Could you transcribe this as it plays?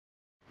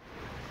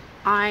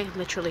I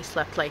literally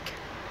slept like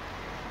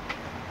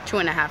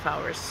 2.5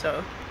 hours,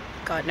 so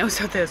God knows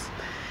how this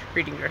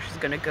reading rush is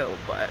gonna go,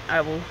 but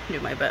I will do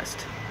my best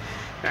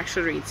to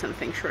actually read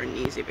something short and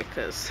easy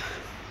because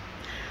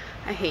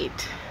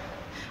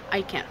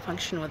I can't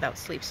function without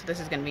sleep. So this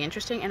is gonna be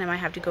interesting, and I might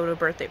have to go to a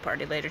birthday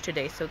party later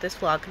today, so this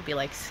vlog could be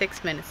like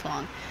 6 minutes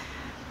long.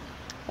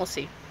 We'll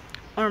see.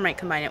 Or I might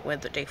combine it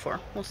with the day 4.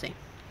 We'll see.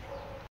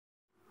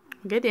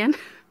 Get in.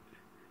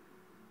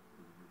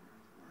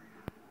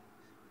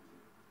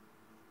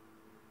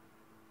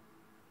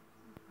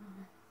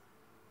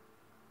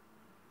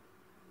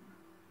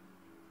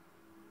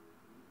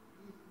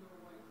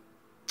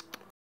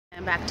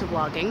 I'm back to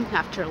vlogging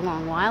after a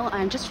long while.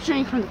 I'm just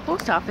returning from the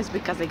post office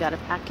because I got a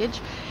package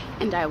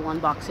and I will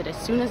unbox it as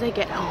soon as I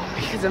get home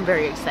because I'm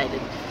very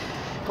excited.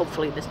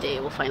 Hopefully this day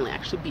will finally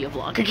actually be a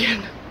vlog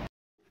again.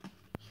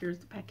 Here's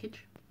the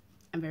package.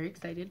 I'm very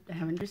excited. I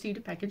haven't received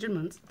a package in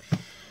months.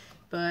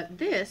 But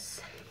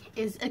this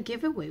is a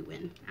giveaway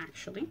win,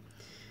 actually.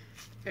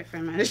 If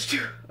I manage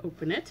to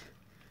open it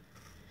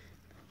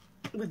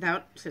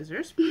without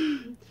scissors.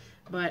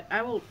 But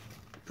I will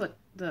put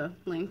the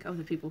link of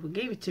the people who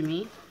gave it to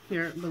me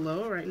here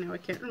below. Right now I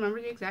can't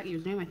remember the exact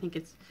username. I think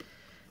it's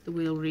The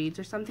Wheel Reads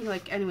or something.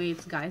 Like, anyway,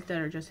 it's guys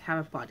that are just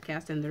have a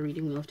podcast and they're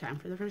reading Wheel of Time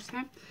for the first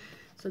time.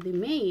 So they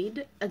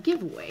made a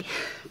giveaway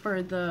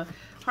for the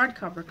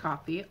hardcover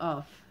copy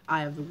of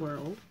Eye of the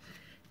World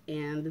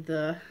and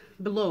the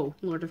below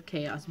Lord of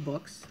Chaos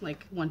books,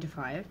 like 1 to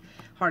 5.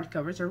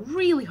 Hardcovers are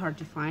really hard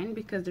to find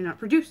because they're not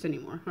produced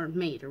anymore, or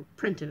made, or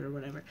printed, or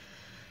whatever.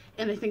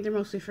 And I think they're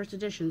mostly first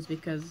editions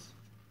because,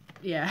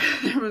 yeah,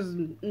 there was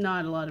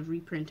not a lot of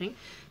reprinting.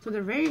 So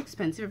they're very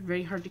expensive,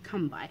 very hard to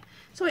come by.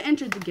 So I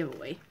entered the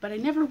giveaway, but I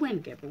never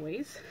win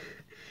giveaways.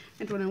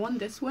 And when I won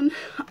this one,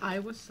 I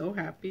was so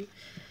happy.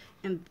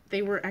 And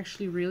they were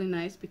actually really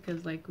nice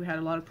because, like, we had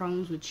a lot of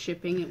problems with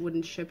shipping. It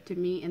wouldn't ship to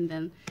me, and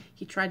then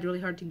he tried really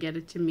hard to get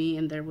it to me,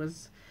 and there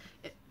was...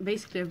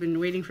 Basically, I've been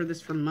waiting for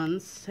this for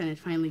months, and it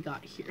finally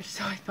got here.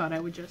 So I thought I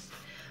would just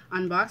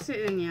unbox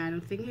it, and yeah, I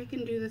don't think I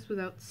can do this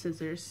without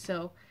scissors,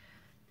 so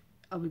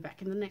I'll be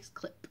back in the next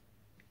clip.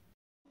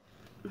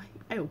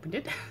 I opened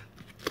it,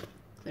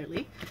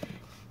 clearly.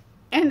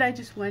 And I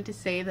just wanted to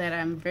say that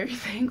I'm very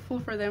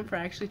thankful for them for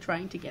actually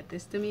trying to get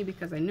this to me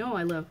because I know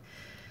I live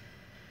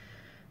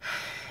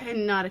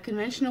in not a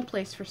conventional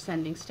place for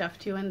sending stuff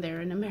to, and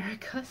they're in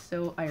America,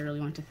 so I really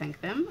want to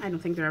thank them. I don't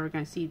think they're ever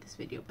going to see this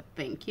video, but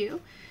thank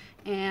you.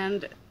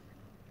 And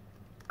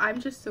I'm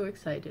just so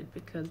excited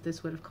because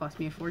this would have cost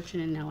me a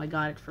fortune and now I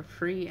got it for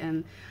free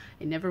and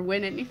I never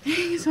win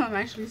anything, so I'm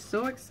actually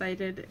so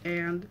excited.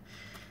 And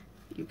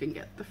you can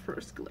get the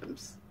first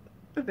glimpse.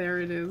 There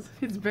it is.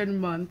 It's been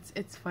months.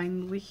 It's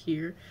finally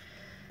here.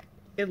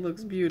 It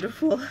looks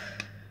beautiful.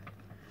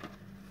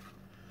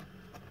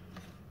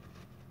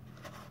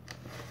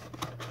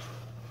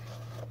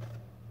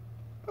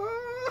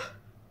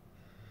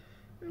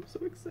 I'm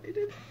so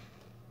excited.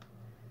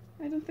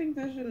 I don't think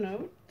there's a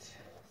note,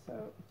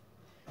 so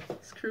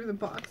screw the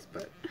box,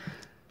 but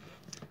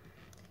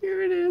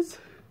here it is.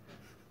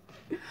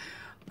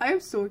 I am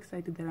so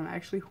excited that I'm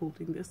actually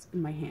holding this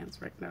in my hands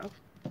right now.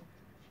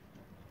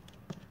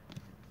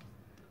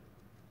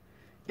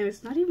 And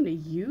it's not even a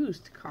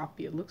used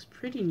copy, it looks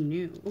pretty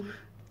new.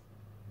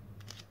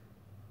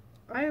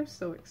 I am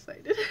so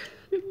excited.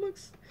 It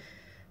looks,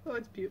 oh,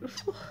 it's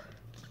beautiful.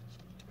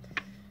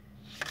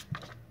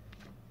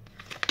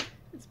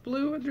 It's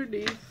blue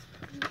underneath.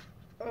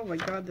 Oh my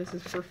god, this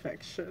is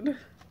perfection.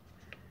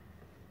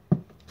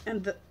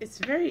 And it's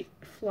very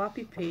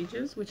floppy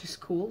pages, which is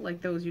cool,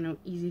 like those, you know,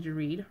 easy to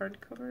read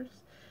hardcovers.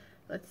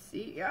 Let's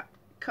see, yeah,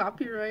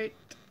 copyright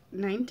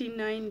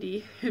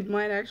 1990. It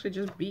might actually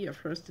just be a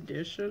first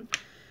edition.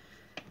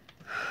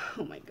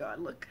 Oh my god,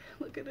 look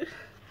at it.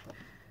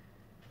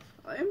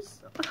 I am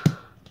so...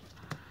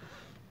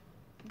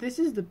 This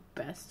is the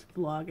best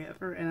vlog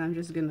ever, and I'm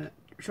just gonna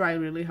try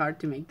really hard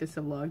to make this a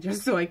vlog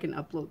just so I can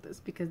upload this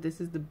because this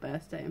is the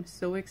best. I am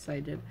so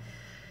excited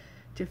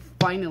to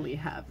finally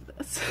have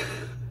this.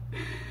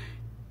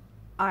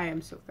 I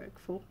am so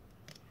thankful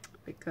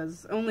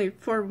because only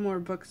 4 more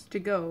books to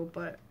go,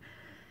 but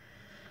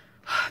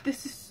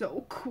this is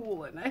so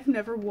cool and I've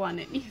never won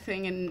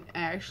anything, and I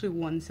actually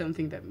won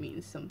something that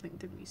means something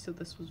to me, so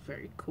this was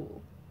very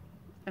cool.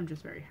 I'm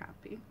just very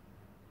happy.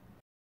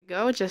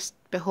 Go, just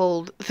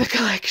behold the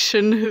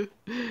collection.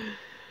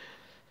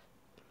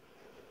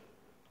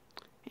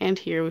 And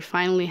here we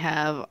finally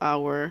have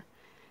our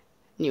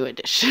new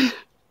edition.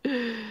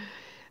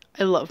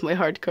 I love my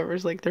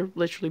hardcovers, like they're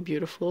literally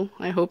beautiful.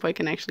 I hope I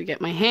can actually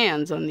get my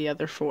hands on the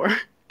other 4.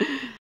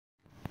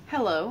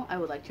 Hello, I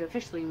would like to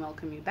officially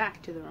welcome you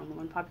back to the Realm of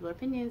Unpopular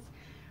Opinions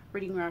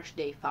Reading Rush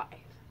Day 5.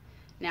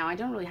 Now, I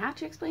don't really have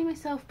to explain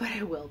myself, but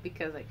I will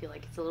because I feel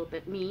like it's a little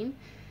bit mean.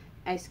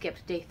 I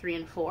skipped day 3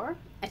 and 4.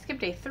 I skipped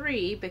day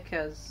 3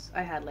 because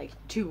I had like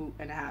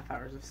 2.5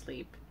 hours of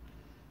sleep.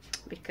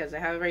 Because I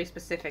have a very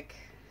specific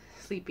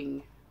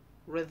sleeping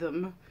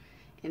rhythm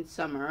in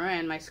summer,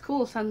 and my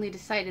school suddenly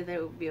decided that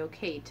it would be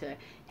okay to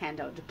hand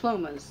out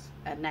diplomas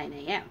at 9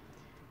 a.m.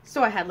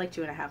 So I had like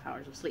 2.5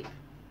 hours of sleep.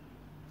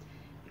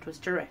 It was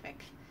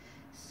terrific.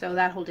 So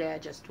that whole day I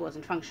just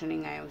wasn't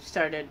functioning. I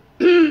started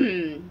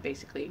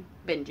basically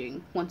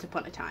binging Once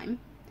Upon a Time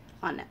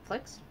on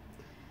Netflix.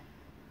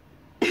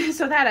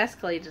 So that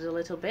escalated a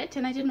little bit,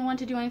 and I didn't want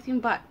to do anything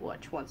but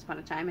watch Once Upon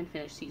a Time and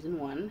finish season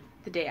 1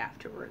 the day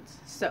afterwards.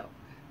 So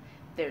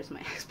there's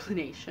my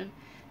explanation.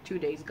 2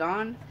 days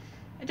gone.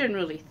 I didn't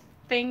really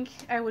think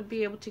I would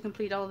be able to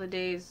complete all the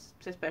days,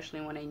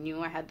 especially when I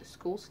knew I had the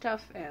school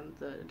stuff and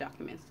the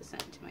documents to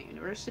send to my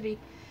university.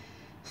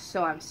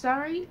 So I'm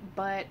sorry,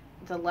 but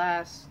the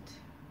last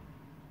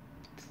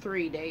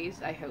 3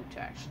 days I hope to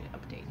actually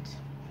update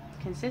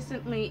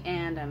consistently,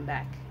 and I'm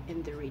back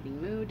in the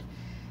reading mood.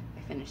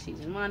 I finished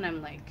season 1.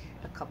 I'm like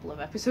a couple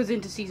of episodes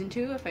into season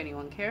 2, if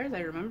anyone cares.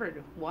 I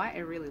remembered why I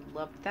really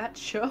loved that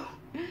show.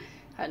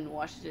 Hadn't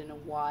watched it in a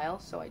while,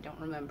 so I don't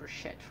remember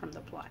shit from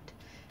the plot.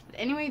 But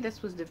anyway,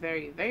 this was the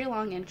very, very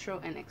long intro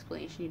and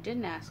explanation you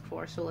didn't ask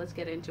for, so let's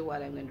get into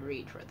what I'm going to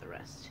read for the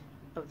rest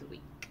of the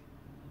week.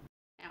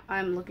 Now,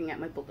 I'm looking at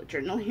my bullet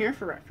journal here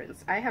for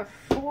reference. I have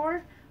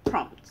 4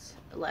 prompts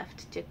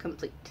left to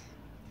complete.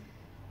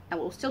 I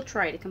will still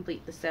try to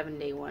complete the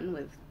 7-day one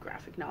with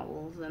graphic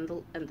novels and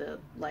the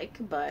like,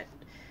 but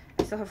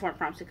I still have 4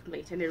 prompts to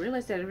complete, and I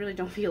realized that I really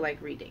don't feel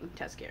like reading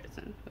Tess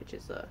Gerritsen, which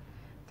is a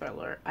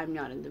thriller. I'm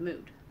not in the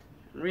mood.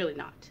 I'm really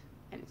not.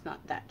 And it's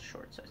not that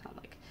short, so it's not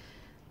like,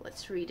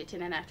 let's read it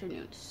in an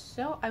afternoon.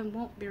 So I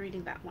won't be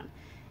reading that one.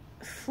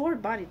 For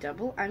Body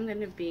Double, I'm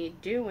going to be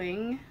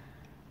doing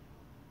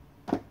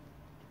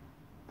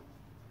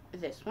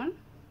this one,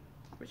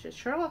 which is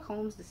Sherlock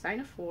Holmes, The Sign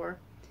of 4.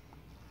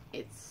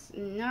 It's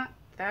not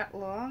that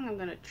long. I'm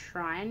going to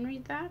try and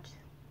read that.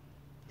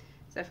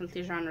 It's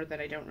definitely a genre that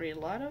I don't read a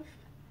lot of,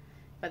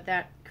 but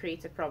that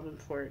creates a problem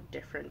for a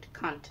different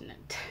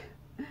continent.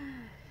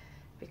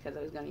 Because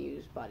I was going to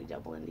use Body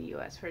Double in the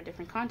US for a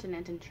different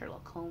continent, and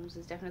Sherlock Holmes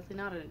is definitely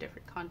not on a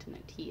different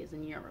continent. He is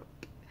in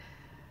Europe.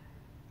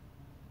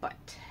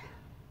 But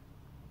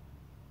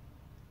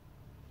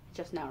I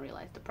just now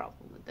realized the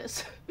problem with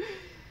this.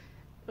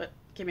 But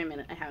give me a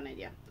minute, I have an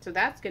idea. So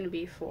that's going to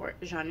be for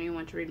genre you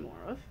want to read more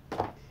of.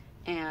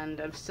 And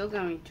I'm still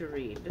going to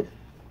read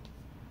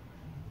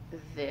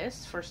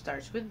this for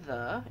Starts With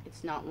The.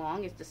 It's not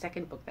long. It's the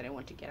second book that I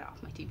want to get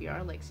off my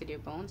TBR, like City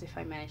of Bones. If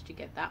I manage to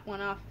get that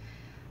one off,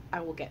 I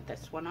will get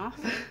this one off.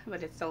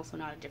 But it's also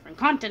not a different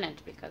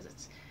continent because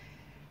it's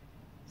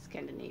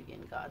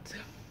Scandinavian gods.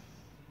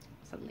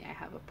 Suddenly I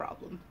have a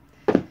problem.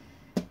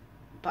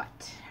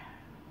 But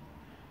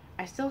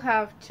I still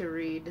have to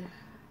read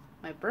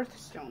my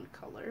birthstone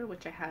color,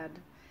 which I had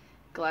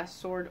Glass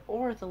Sword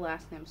or The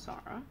Last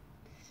Namsara.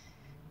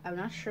 I'm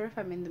not sure if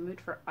I'm in the mood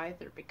for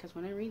either, because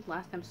when I read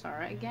Last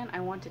Namsara again,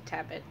 I want to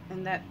tab it,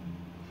 and that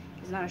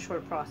is not a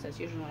short process.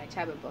 Usually when I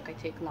tab a book, I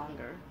take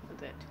longer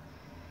with it.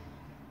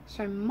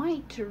 So I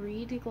might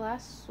read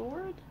Glass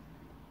Sword,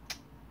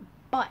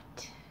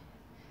 but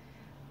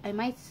I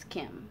might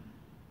skim,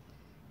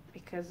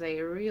 because I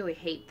really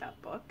hate that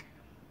book.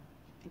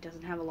 It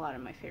doesn't have a lot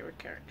of my favorite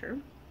character.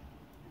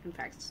 In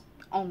fact,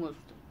 almost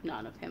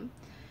none of him.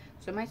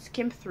 So I might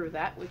skim through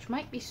that, which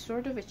might be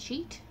sort of a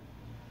cheat.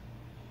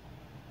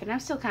 But I'm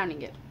still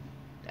counting it.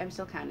 I'm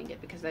still counting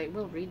it because I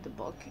will read the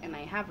book, and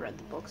I have read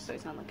the book, so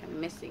it's not like I'm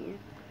missing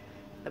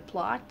the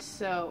plot.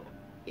 So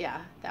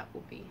yeah, that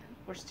will be.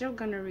 We're still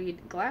gonna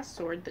read Glass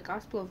Sword, The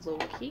Gospel of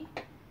Loki,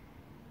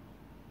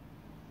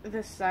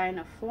 The Sign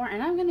of 4,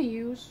 and I'm gonna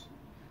use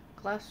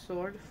Glass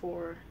Sword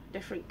for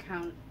different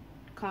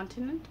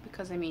continent,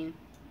 because I mean,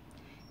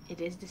 it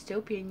is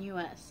dystopian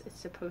US. It's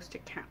supposed to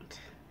count.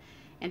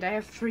 And I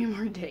have 3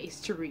 more days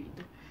to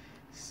read.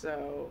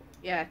 So,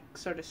 yeah, I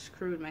sort of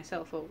screwed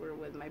myself over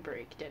with my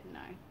break, didn't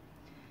I?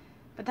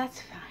 But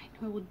that's fine.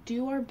 We will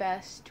do our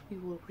best. We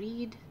will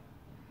read.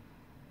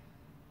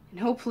 And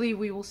hopefully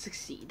we will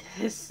succeed.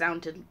 This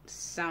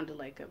sounded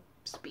like a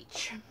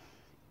speech.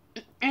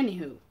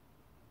 Anywho.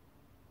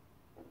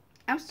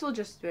 I'm still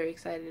just very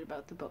excited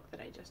about the book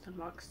that I just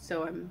unboxed,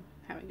 so I'm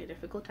having a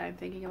difficult time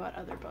thinking about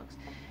other books.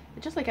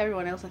 But just like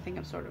everyone else, I think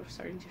I'm sort of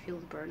starting to feel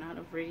the burnout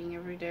of reading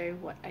every day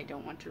what I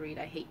don't want to read.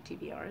 I hate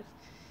TBRs.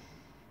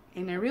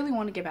 And I really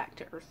want to get back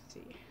to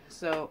Earthsea.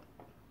 So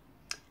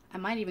I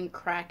might even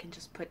crack and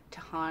just put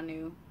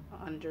Tahanu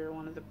under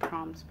one of the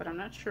prompts, but I'm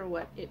not sure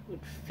what it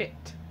would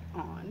fit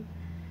on.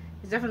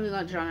 It's definitely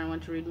not a genre I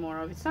want to read more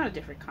of. It's not a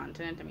different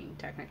continent, I mean,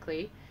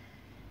 technically.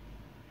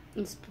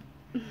 It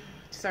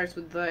starts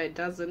with the, it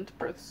doesn't.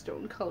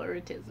 Birthstone color,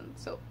 it isn't.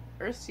 So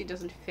Earthsea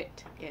doesn't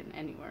fit in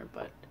anywhere,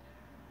 but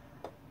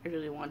I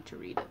really want to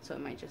read it, so I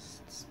might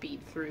just speed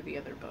through the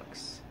other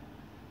books.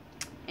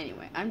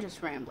 Anyway, I'm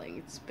just rambling.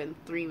 It's been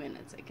 3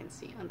 minutes, I can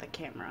see on the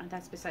camera.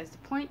 That's besides the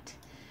point.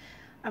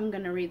 I'm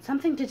gonna read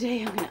something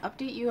today. I'm gonna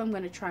update you. I'm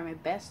gonna try my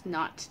best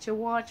not to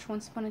watch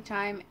Once Upon a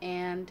Time,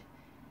 and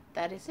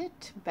that is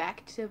it.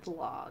 Back to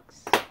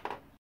vlogs.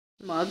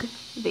 Mug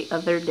the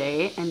other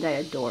day, and I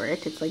adore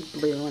it. It's like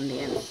blue on the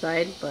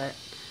inside, but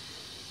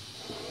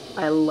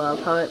I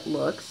love how it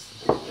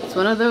looks. It's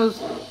one of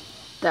those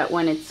that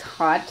when it's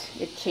hot,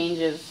 it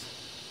changes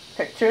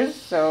pictures,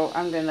 so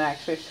I'm gonna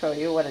actually show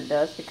you what it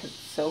does because it's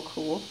so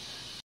cool.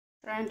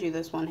 Try and do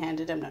this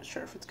one-handed. I'm not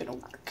sure if it's gonna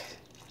work.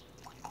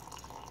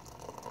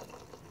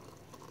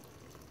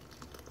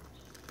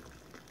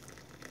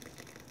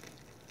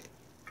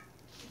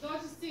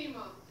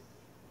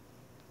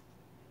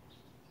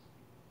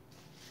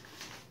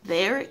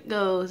 There it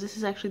goes. This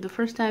is actually the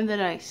first time that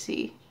I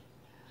see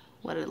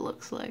what it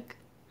looks like.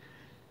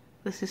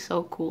 This is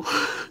so cool.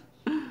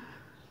 I'm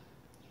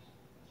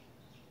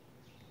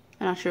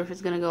not sure if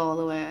it's gonna go all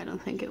the way. I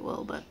don't think it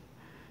will, but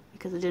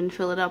because it didn't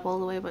fill it up all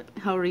the way, but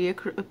how Rhea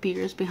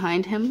appears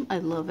behind him, I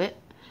love it.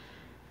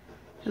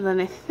 And then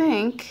I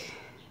think,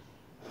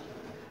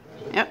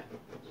 yep,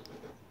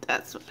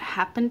 that's what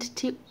happened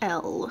to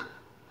Elle.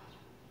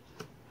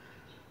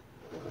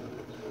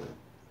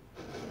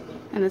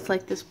 And it's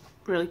like this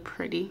really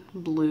pretty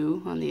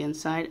blue on the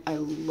inside. I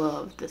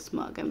love this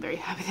mug. I'm very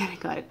happy that I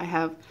got it. I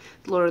have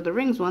the Lord of the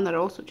Rings one that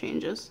also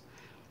changes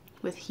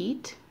with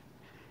heat,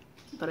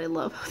 but I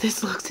love how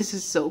this looks. This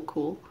is so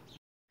cool.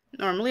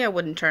 Normally I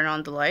wouldn't turn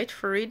on the light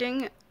for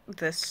reading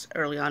this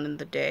early on in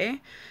the day,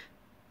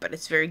 but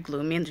it's very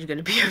gloomy and there's going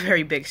to be a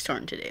very big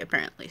storm today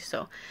apparently,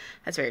 so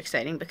that's very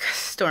exciting because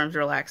storms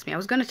relax me. I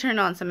was going to turn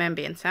on some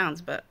ambient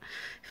sounds, but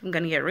if I'm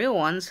going to get real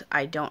ones,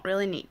 I don't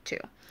really need to.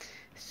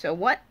 So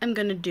what I'm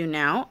going to do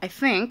now, I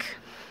think,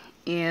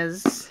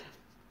 is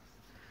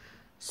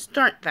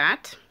start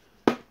that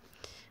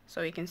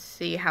so you can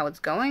see how it's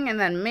going, and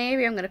then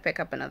maybe I'm going to pick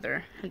up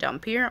another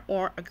Dhampir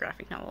or a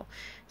graphic novel.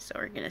 So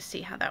we're going to see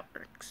how that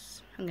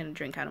works. I'm going to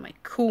drink out of my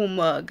cool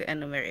mug,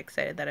 and I'm very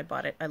excited that I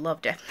bought it. I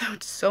love Death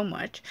Note so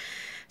much,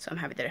 so I'm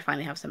happy that I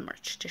finally have some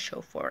merch to show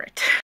for it.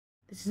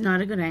 This is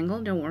not a good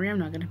angle. Don't worry, I'm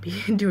not going to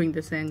be doing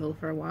this angle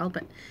for a while,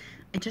 but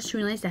I just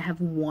realized I have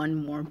one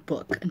more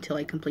book until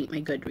I complete my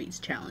Goodreads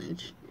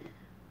challenge.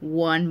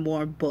 One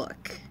more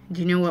book.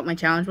 Do you know what my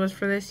challenge was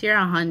for this year?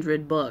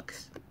 100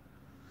 books.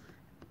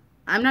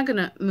 I'm not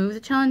gonna move the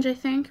challenge, I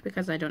think,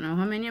 because I don't know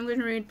how many I'm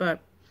gonna read,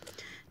 but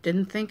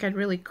didn't think I'd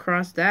really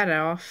cross that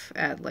off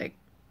at, like,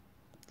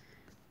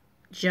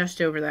 just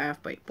over the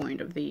halfway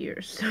point of the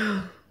year,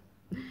 so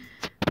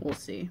we'll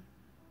see.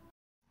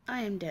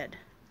 I am dead.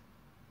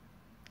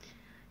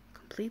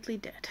 Completely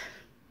dead.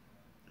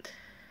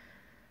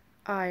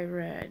 I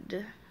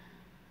read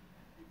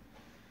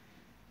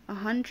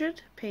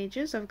 100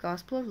 pages of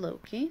Gospel of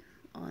Loki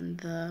on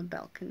the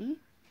balcony,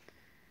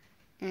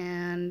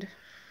 and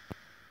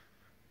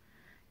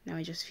now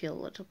I just feel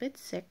a little bit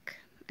sick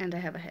and I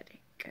have a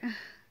headache,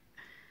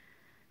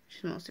 which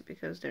is mostly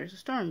because there's a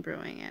storm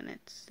brewing and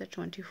it's the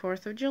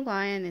 24th of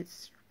July and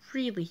it's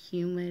really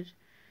humid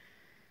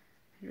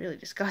and really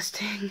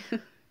disgusting,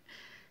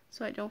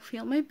 so I don't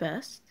feel my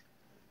best.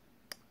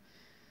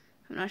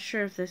 I'm not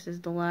sure if this is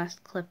the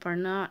last clip or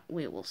not.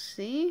 We will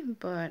see.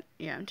 But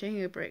yeah, I'm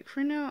taking a break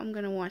for now. I'm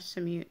going to watch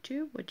some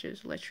YouTube, which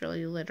is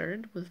literally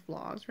littered with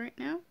vlogs right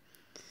now.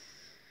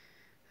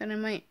 Then I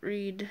might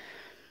read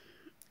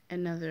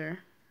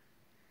another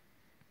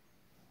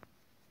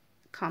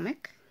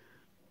comic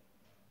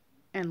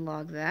and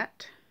log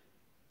that.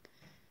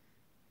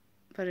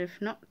 But if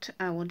not,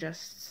 I will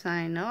just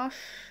sign off,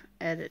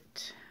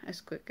 edit as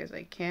quick as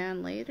I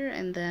can later,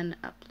 and then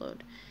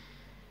upload.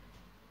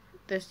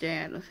 This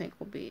day I don't think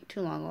will be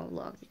too long of a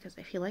vlog because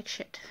I feel like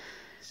shit.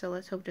 So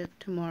let's hope that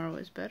tomorrow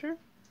is better.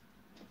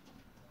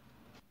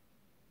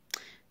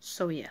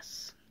 So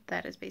yes,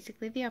 that is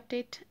basically the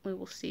update. We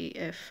will see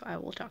if I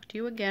will talk to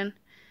you again.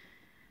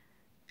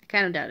 I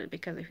kind of doubt it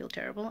because I feel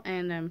terrible,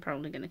 and I'm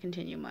probably going to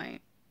continue my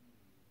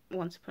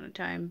Once Upon a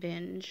Time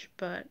binge,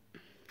 but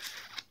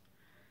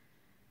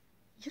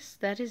yes,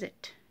 that is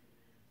it.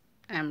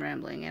 I'm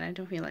rambling and I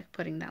don't feel like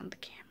putting down the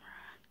camera.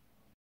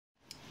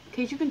 In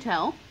case you can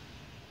tell,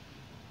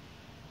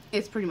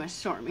 it's pretty much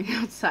storming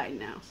outside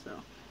now, so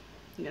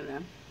I'm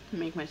gonna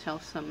make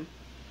myself some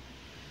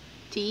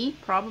tea,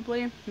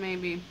 probably,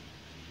 maybe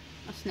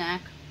a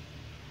snack,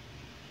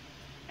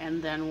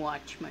 and then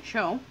watch my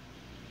show.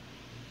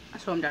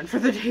 So I'm done for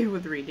the day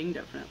with reading,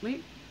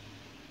 definitely,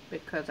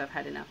 because I've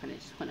had enough and I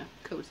just want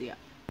to cozy up.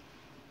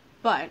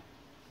 But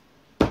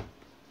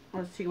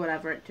let's see what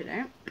I've read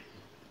today.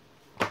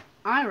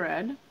 I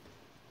read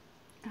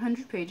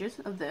 100 pages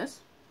of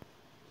this,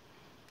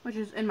 which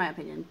is, in my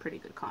opinion, pretty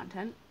good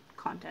content.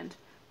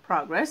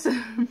 Progress,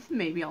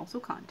 maybe also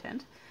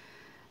content.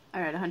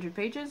 I read 100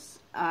 pages.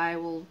 I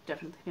will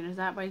definitely finish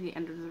that by the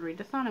end of the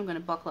readathon. I'm going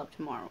to buckle up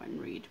tomorrow and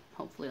read,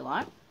 hopefully, a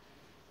lot.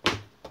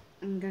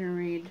 I'm going to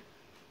read,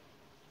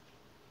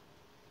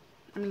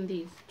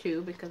 these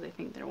two, because I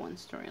think they're one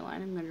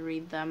storyline. I'm going to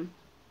read them,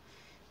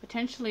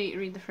 potentially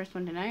read the first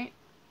one tonight,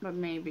 but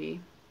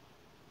maybe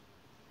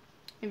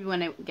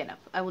when I get up.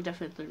 I will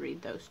definitely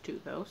read those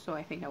two, though, so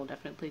I think I will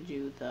definitely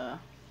do the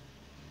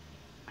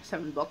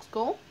 7 books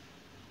goal.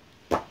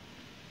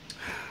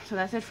 So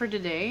that's it for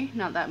today.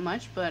 Not that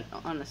much, but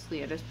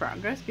honestly it is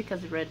progress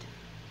because I read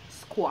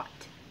squat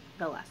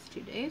the last 2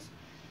 days.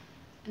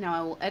 Now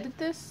I will edit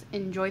this,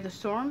 enjoy the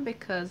storm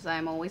because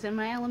I'm always in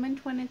my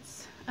element when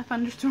it's a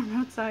thunderstorm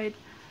outside.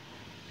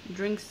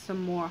 Drink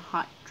some more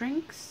hot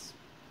drinks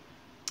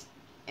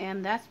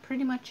And that's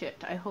pretty much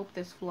it. I hope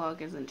this vlog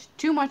isn't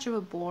too much of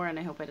a bore, and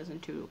I hope it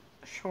isn't too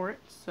short.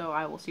 So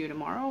I will see you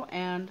tomorrow,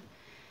 and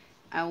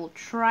I will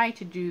try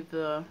to do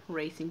the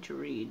Racing to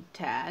Read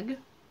tag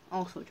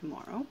also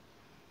tomorrow.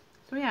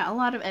 So yeah, a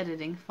lot of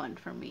editing fun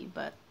for me,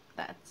 but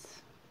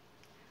that's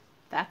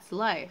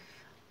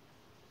life.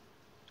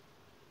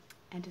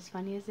 And as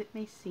funny as it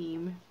may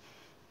seem,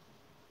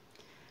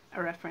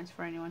 a reference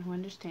for anyone who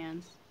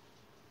understands.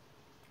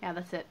 Yeah,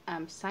 that's it.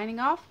 I'm signing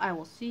off. I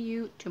will see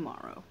you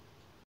tomorrow.